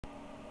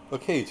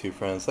Okay, YouTube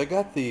friends, I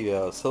got the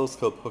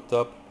oscilloscope hooked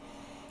up.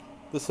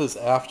 This is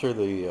after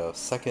the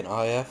second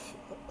IF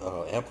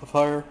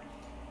amplifier,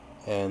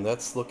 and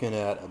that's looking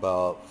at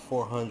about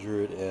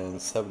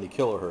 470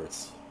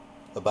 kilohertz,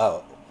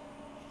 about.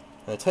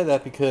 And I tell you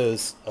that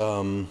because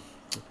I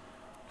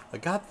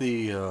got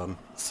the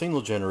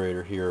signal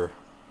generator here,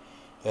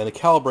 and the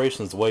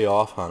calibration is way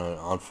off on it,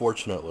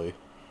 unfortunately.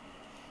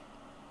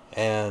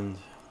 And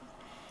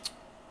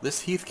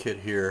this Heath kit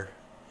here,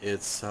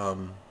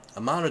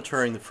 I'm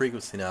monitoring the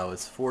frequency now.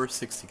 It's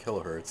 460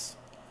 kilohertz.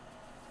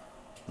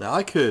 Now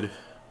I could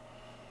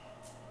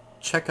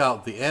check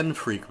out the end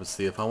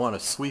frequency if I want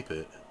to sweep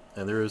it,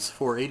 and there is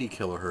 480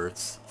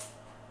 kilohertz.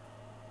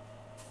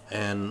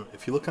 And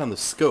if you look on the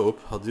scope,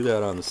 I'll do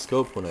that on the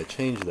scope when I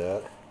change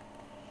that.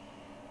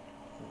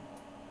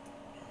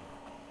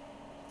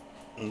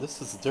 And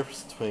this is the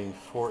difference between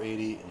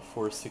 480 and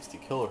 460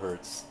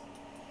 kilohertz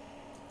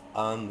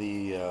on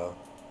the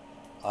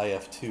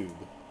IF tube.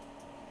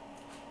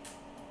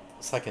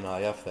 Second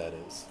IF, that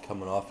is,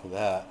 coming off of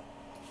that.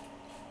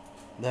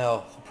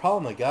 Now, the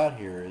problem I got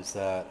here is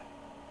that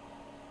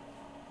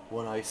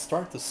when I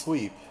start the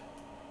sweep,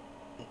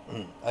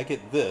 I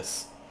get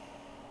this,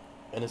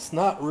 and it's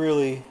not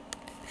really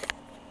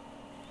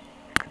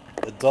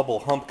a double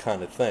hump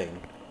kind of thing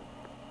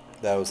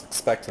that I was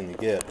expecting to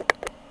get.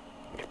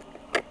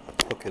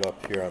 Hook it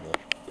up here on the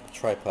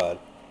tripod.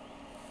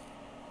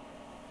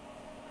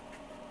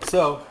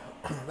 So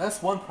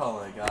that's one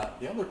problem I got.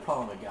 The other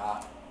problem I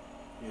got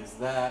is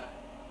that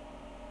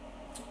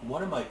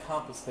one of my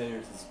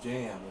compensators is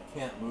jammed. I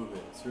can't move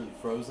it. It's really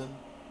frozen.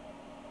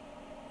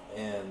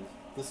 And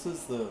this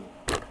is the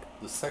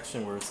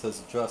section where it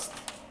says adjust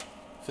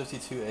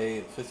 52A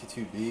and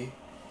 52B.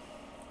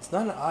 It's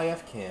not an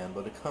IF can,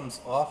 but it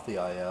comes off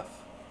the IF.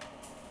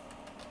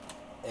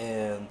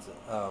 And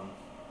I'm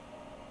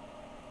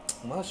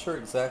not sure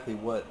exactly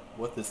what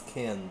this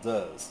can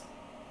does.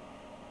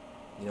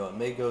 You know, it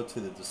may go to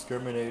the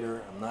discriminator.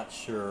 I'm not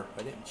sure.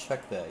 I didn't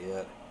check that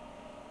yet.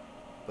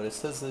 But it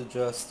says to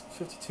adjust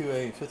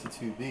 52A and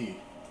 52B.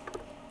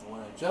 And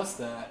when I adjust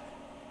that,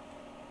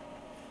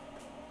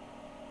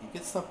 you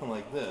get something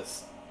like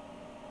this.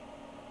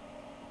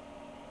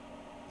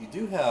 You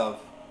do have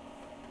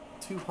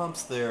two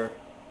humps there,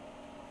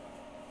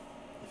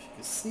 if you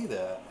can see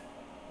that.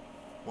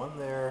 One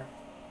there,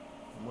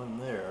 and one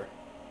there.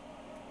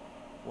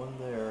 One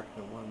there,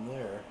 and one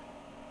there.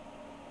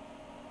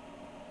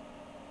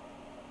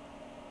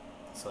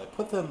 So I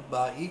put them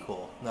about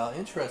equal. Now,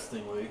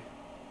 interestingly,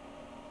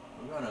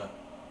 I'm going to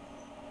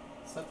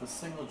set the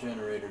signal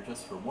generator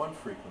just for one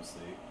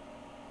frequency.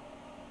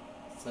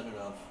 Set it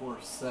on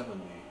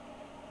 470.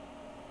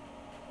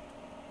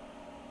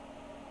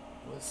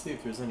 Let's see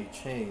if there's any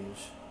change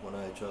when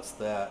I adjust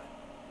that.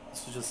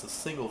 This is just a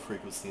single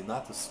frequency,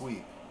 not the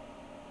sweep.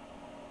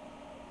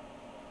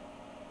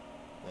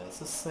 Yeah, it's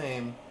the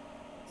same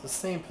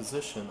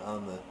position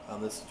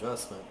on this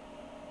adjustment,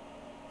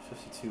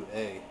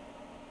 52A.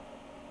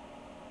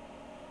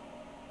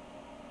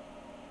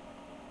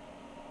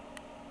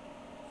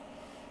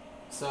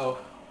 So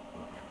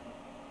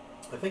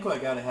I think what I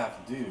gotta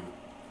have to do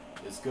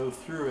is go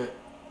through it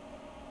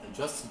and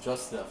just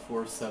adjust that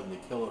 470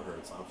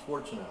 kilohertz.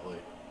 Unfortunately,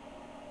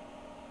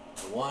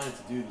 I wanted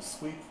to do the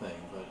sweep thing,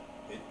 but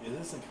it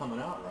isn't coming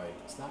out right.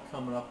 It's not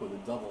coming up with a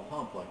double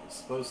hump like it's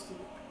supposed to.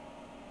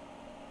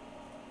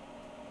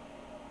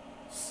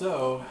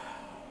 So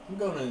I'm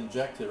going to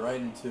inject it right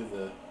into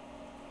the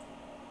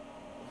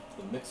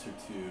mixer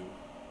tube.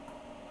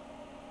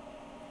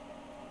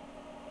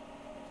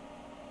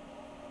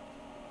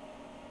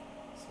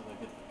 So I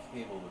get the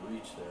cable to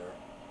reach there.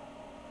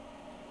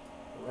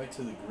 Right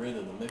to the grid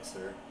of the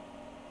mixer.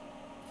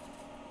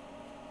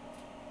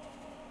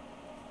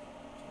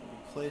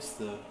 Place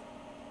the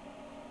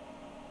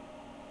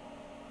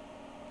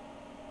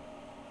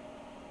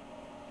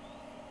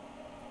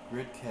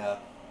grid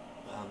cap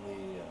on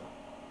the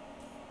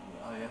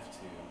IF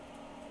tube.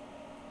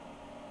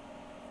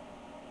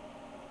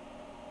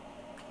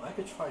 I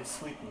could try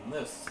sweeping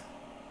this.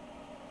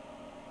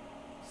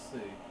 Let's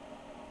see.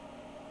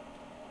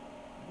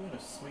 I'm going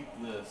to sweep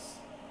this.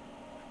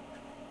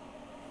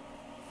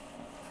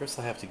 First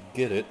I have to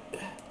get it.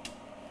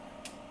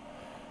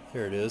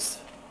 There it is.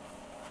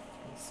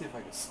 Let's see if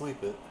I can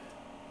sweep it.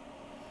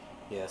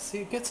 Yeah, see,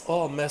 it gets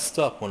all messed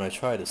up when I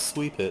try to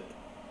sweep it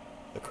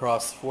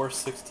across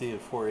 460 and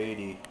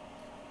 480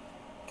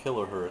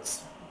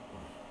 kilohertz.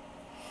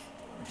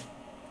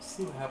 Let's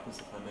see what happens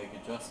if I make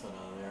adjustment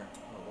on there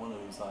on one of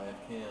these IF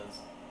cans.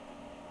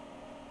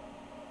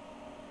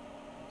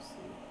 Let's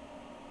see.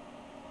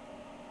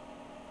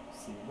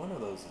 See, one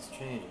of those is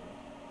changing.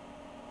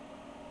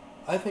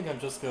 I think I'm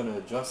just going to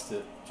adjust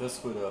it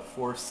just with a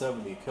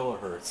 470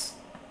 kilohertz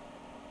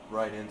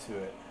right into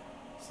it.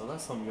 So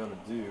that's what I'm going to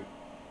do.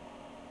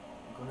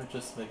 I'm going to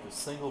just make a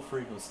single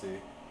frequency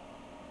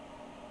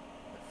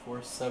at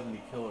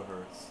 470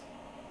 kilohertz.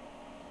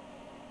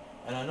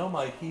 And I know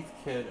my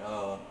Heathkit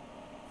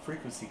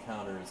frequency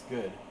counter is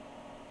good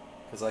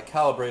because I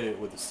calibrated it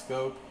with the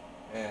scope,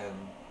 and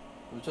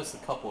It was just a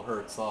couple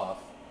hertz off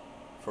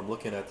from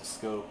looking at the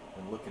scope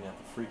and looking at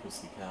the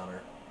frequency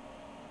counter.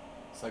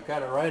 So I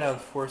got it right on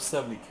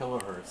 470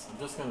 kilohertz. I'm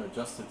just going to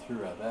adjust it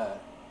through at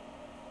that.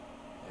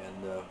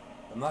 And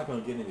I'm not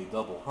going to get any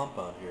double hump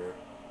on here.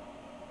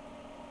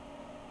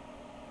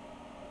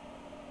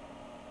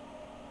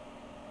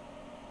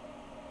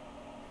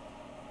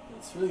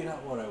 It's really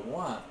not what I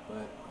want,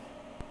 but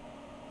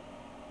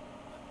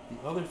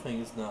the other thing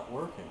is not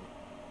working.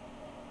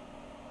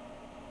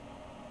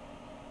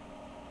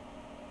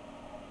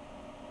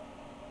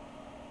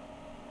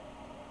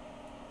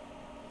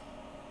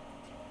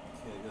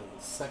 Okay, I got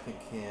the second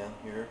cam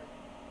here.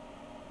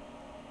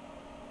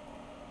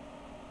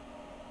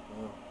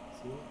 Oh,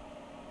 see it?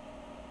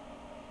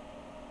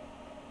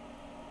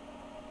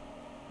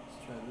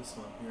 Let's try this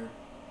one here.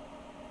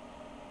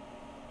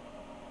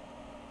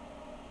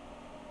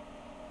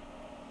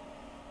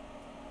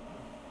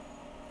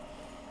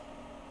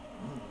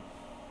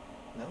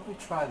 Now let me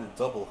try the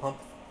double hump,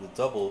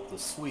 the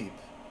sweep.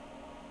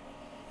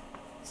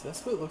 So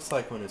that's what it looks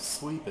like when it's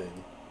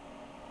sweeping.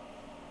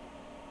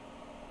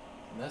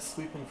 And that's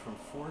sweeping from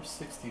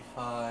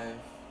 465.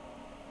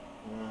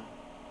 Okay,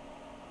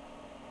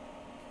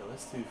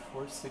 let's do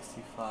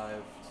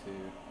 465 to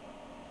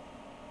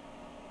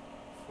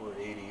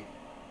 480.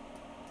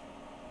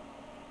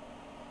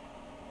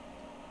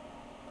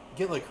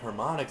 Get like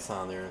harmonics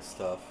on there and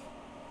stuff.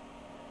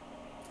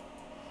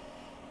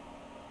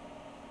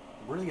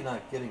 I'm really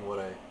not getting what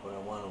I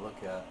want to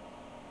look at.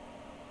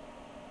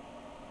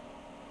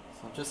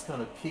 So I'm just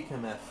going to peak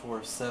him at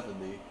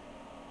 470.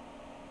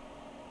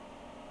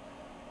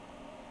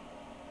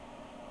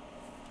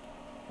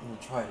 I'm going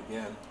to try it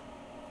again.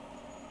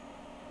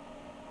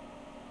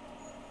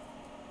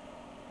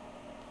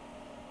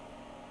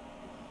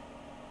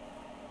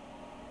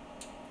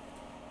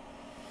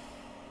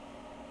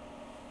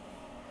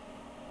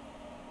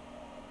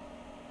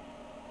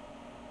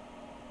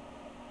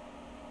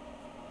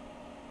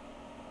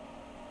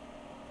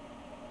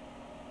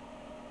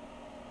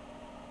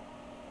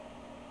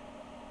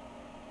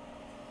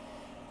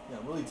 Yeah,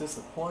 I'm really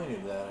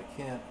disappointed that I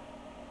can't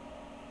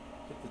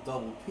get the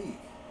double peak.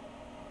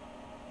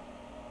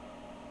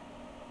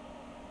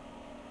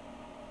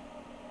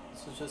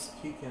 This is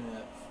just peaking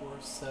at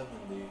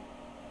 470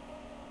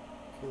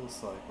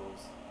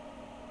 kilocycles.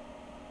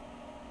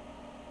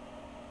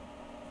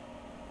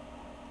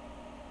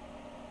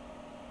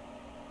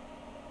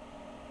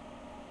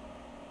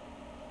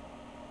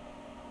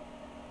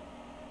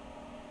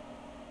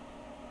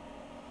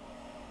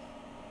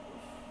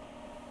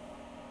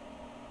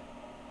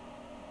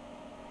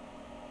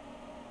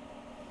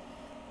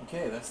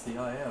 Okay, that's the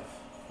IF,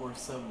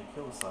 470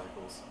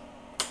 kilocycles.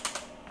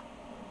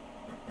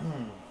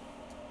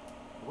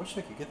 I wish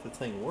I could get the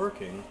thing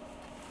working,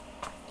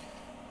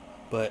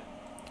 but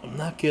I'm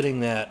not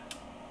getting that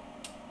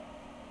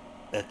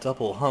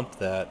double hump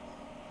that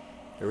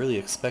I really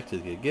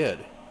expected to get.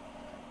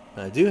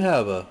 And I do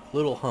have a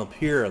little hump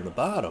here on the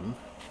bottom.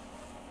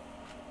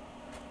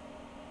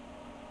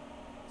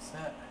 What's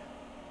that?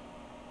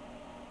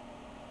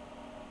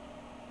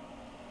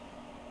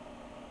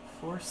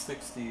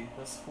 460,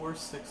 that's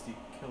 460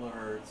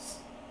 kilohertz.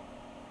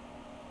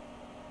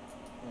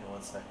 Hang on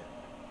 1 second.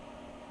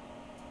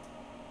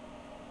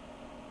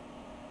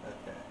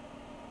 Okay.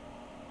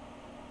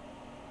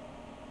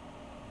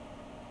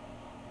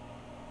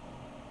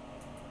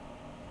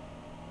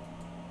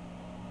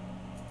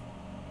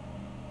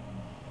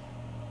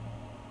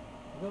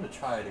 I'm going to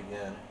try it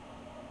again.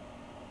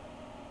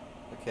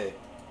 Okay,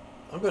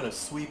 I'm going to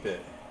sweep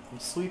it. I'm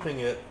sweeping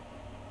it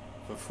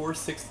from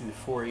 460 to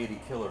 480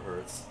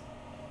 kilohertz.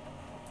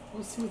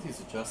 Let's see what these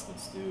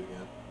adjustments do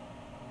again.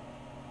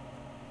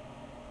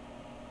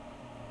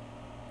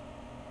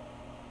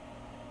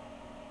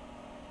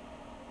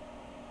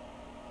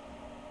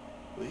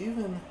 But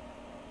even,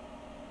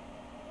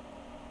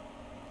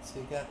 so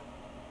you got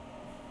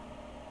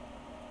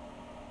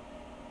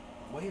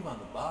a wave on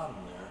the bottom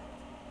there.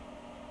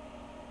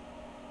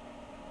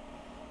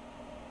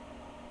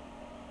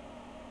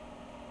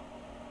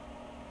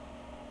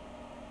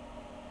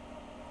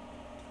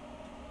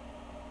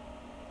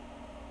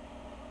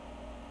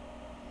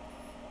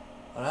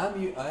 And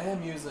I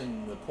am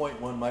using the 0.1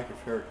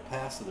 microfarad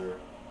capacitor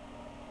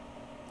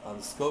on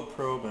the scope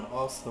probe and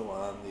also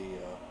on the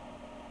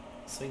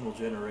single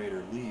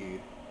generator lead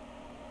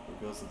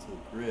that goes into the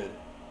grid.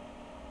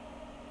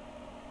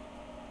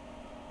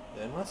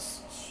 And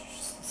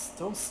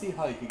don't see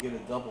how you could get a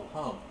double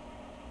hump,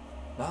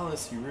 not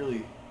unless you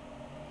really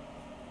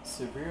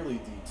severely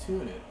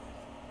detune it.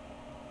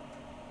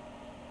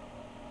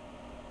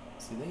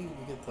 See, then you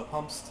can get the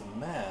humps to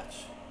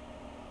match.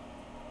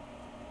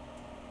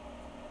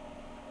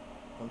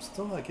 I'm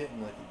still not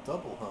getting like a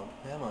double hump,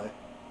 am I?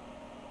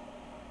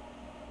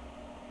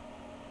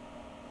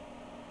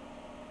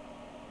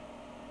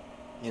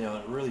 You know,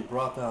 it really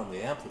brought down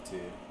the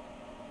amplitude.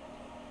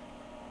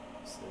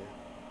 See?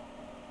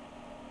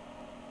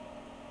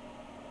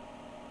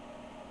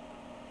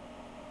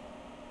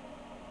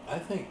 I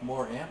think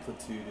more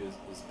amplitude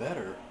is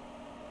better.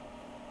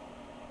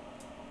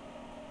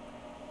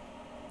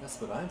 That's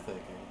what I'm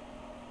thinking.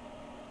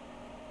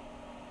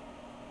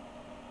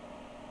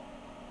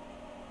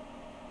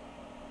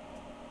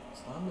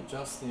 So I'm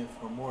adjusting it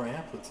for more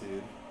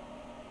amplitude.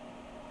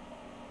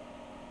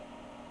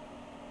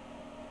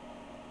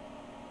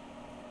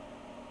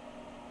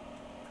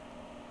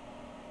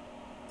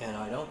 And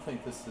I don't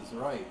think this is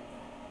right.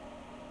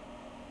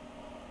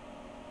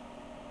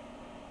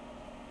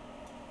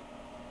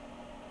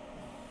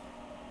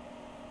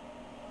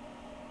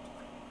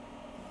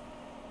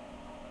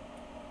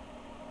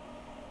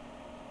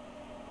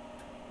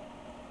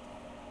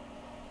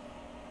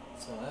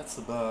 So that's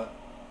about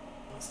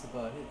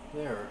it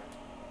there.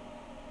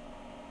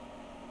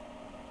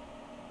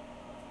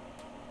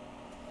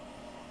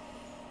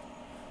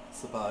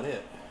 That's about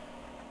it.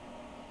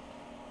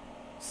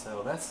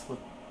 So that's what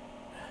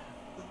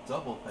the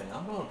double thing.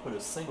 I'm going to put a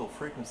single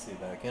frequency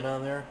back in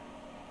on there.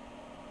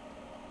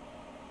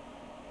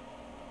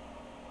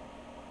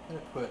 I'm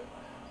going to put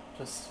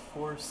just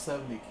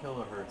 470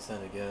 kilohertz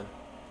in again.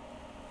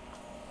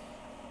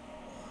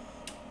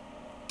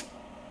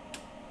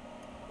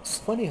 It's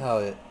funny how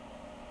it...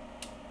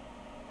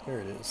 There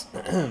it is.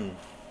 Let's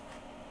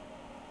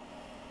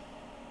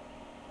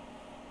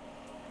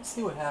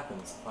see what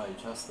happens if I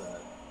adjust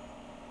that.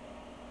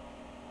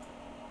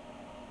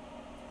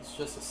 It's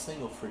just a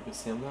single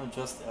frequency. I'm going to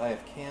adjust the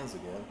IF cans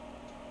again.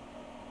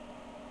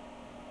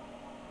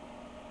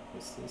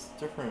 It's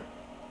different.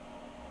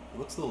 It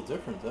looks a little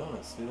different, don't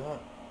it? See that?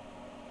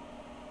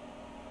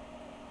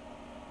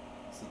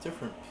 It's a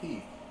different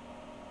peak.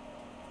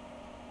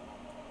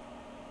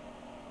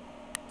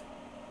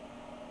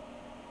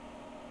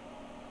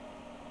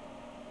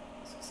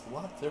 It's a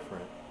lot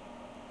different.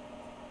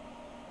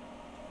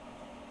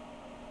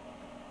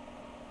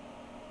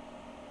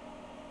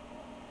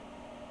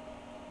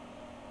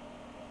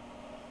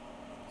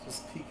 It's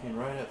just peaking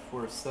right at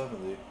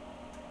 470.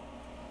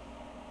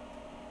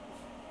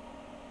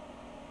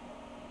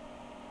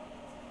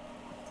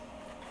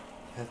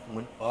 That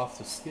went off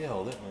the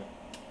scale, didn't it?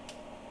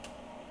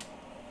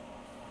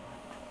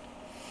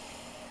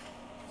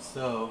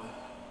 So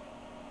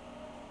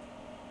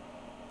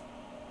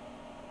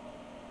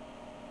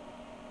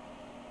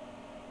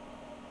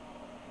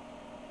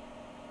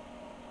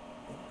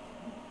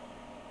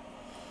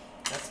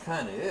that's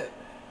kind of it.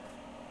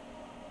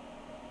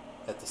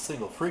 At the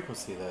single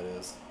frequency, that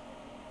is.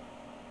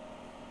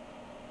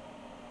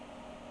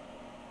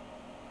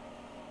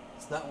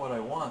 It's not what I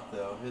want,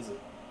 though, is it?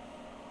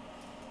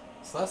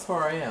 So that's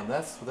where I am.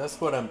 That's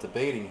what I'm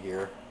debating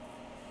here.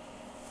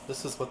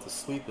 This is what the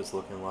sweep is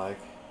looking like.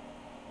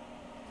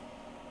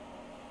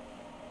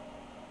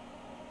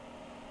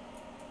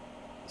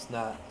 It's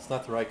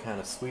not the right kind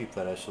of sweep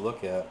that I should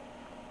look at.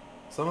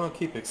 So I'm going to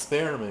keep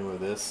experimenting with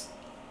this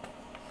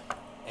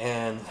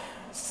and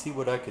see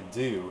what I could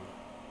do.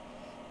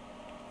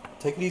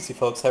 Take it easy,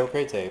 folks. Have a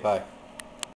great day. Bye.